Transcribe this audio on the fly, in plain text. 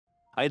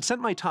I had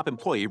sent my top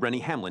employee, Rennie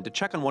Hamlin, to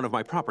check on one of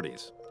my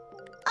properties.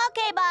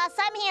 Okay, boss,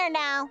 I'm here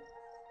now.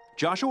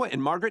 Joshua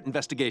and Margaret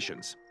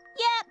Investigations.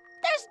 Yep,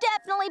 there's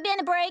definitely been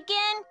a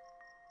break-in.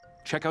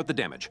 Check out the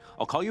damage.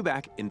 I'll call you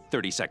back in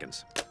 30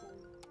 seconds.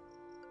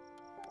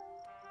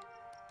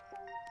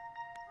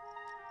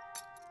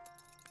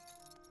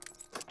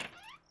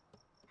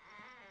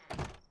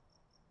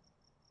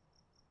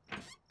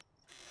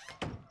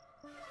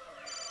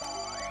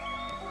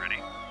 Ready?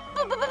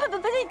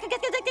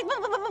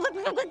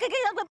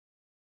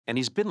 And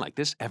he's been like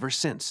this ever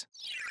since.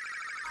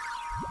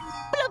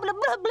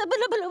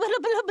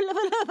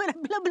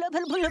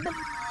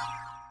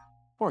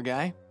 Poor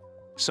guy.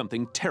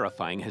 Something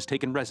terrifying has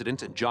taken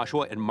residence in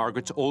Joshua and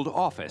Margaret's old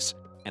office,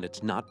 and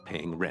it's not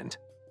paying rent.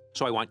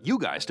 So I want you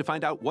guys to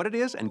find out what it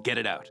is and get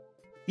it out.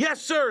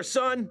 Yes, sir,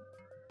 son.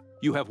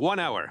 You have 1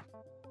 hour.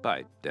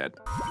 Bye, Dad.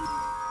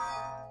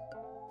 I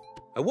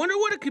wonder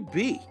what it could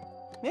be.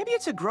 Maybe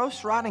it's a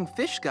gross, rotting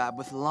fish god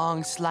with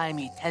long,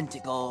 slimy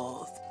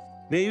tentacles.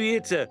 Maybe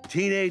it's a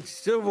teenage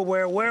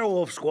silverware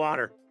werewolf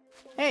squatter.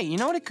 Hey, you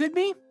know what it could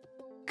be?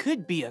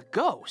 Could be a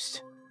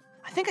ghost.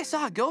 I think I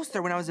saw a ghost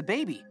there when I was a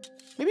baby.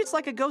 Maybe it's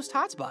like a ghost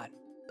hotspot.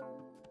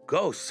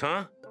 Ghosts,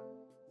 huh?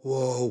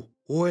 Whoa,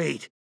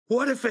 wait.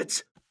 What if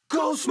it's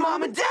Ghost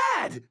Mom and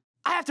Dad?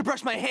 I have to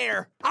brush my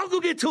hair. I'll go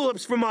get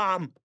tulips for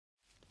Mom.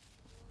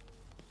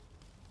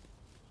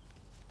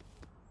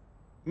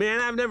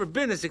 Man, I've never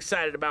been this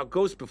excited about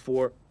ghosts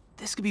before.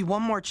 This could be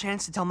one more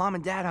chance to tell Mom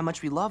and Dad how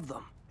much we love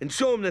them. And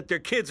show them that their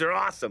kids are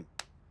awesome.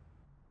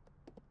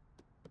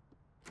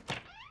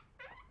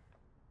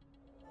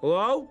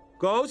 Hello?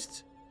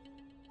 Ghosts?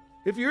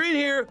 If you're in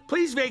here,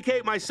 please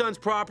vacate my son's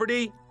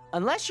property.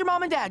 Unless your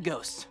Mom and Dad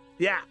ghosts.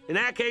 Yeah, in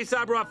that case,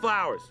 I brought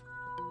flowers.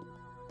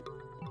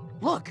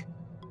 Look,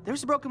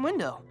 there's a broken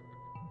window.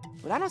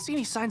 But I don't see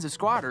any signs of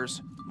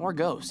squatters or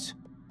ghosts.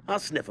 I'll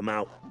sniff them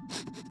out.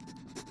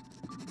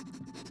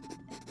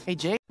 Hey,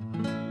 Jay.